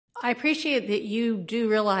I appreciate that you do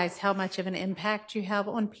realize how much of an impact you have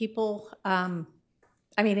on people. I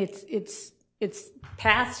mean, it's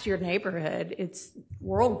past your neighborhood. It's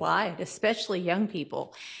worldwide, especially young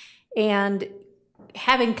people. And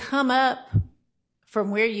having come up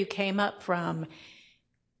from where you came up from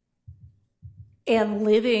and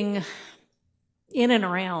living in and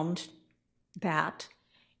around that,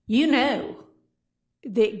 you know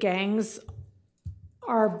that gangs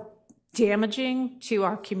are damaging to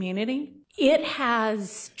our community. It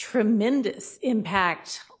has tremendous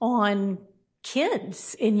impact on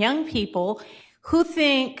kids and young people who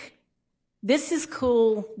think, this is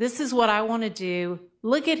cool, this is what I want to do.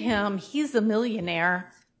 Look at him, he's a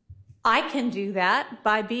millionaire. I can do that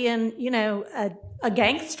by being, you know, a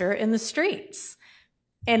gangster in the streets.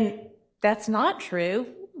 And that's not true.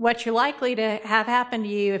 What you're likely to have happen to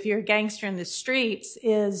you if you're a gangster in the streets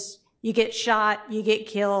is you get shot, you get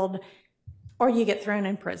killed, or you get thrown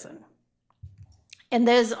in prison. And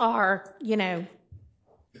those are, you know,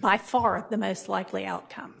 by far the most likely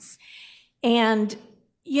outcomes. And,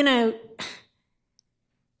 you know,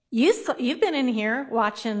 you've been in here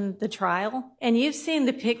watching the trial, and you've seen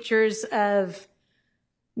the pictures of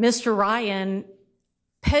Mr. Ryan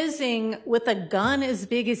posing with a gun as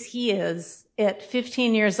big as he is at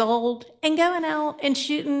 15 years old and going out and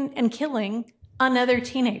shooting and killing another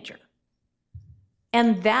teenager.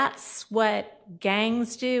 And that's what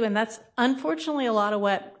gangs do, and that's unfortunately a lot of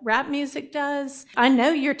what rap music does. I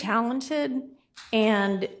know you're talented,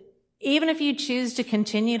 and even if you choose to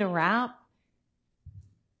continue to rap,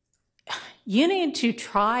 you need to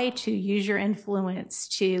try to use your influence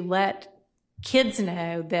to let kids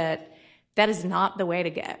know that that is not the way to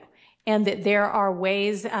go, and that there are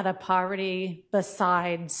ways out of poverty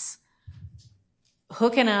besides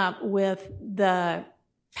hooking up with the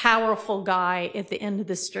powerful guy at the end of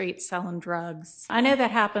the street selling drugs. I know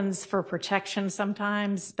that happens for protection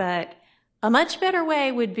sometimes, but a much better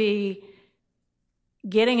way would be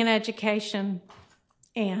getting an education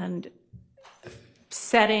and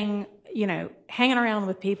setting, you know, hanging around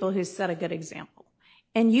with people who set a good example.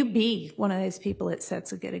 And you be one of those people that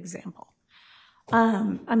sets a good example.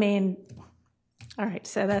 I mean, all right,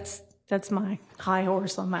 so that's my high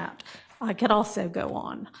horse on that. I could also go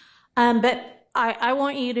on. But I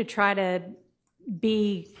want you to try to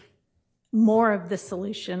be more of the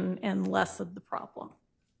solution and less of the problem.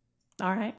 All right?